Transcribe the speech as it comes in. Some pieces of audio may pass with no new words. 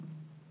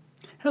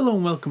Hello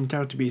and welcome to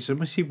How to Be a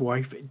Submissive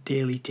Wife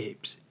Daily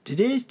Tips.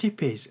 Today's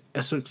tip is,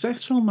 a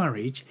successful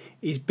marriage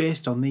is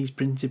based on these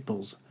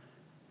principles.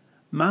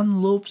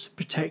 Man loves,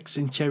 protects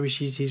and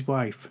cherishes his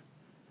wife.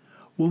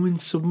 Woman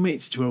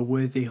submits to a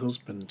worthy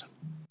husband.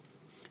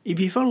 If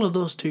you follow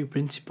those two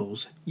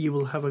principles, you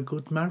will have a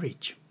good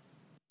marriage.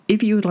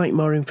 If you would like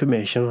more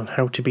information on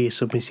how to be a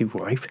submissive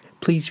wife,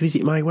 please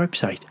visit my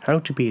website,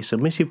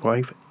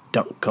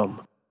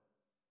 howtobeasubmissivewife.com.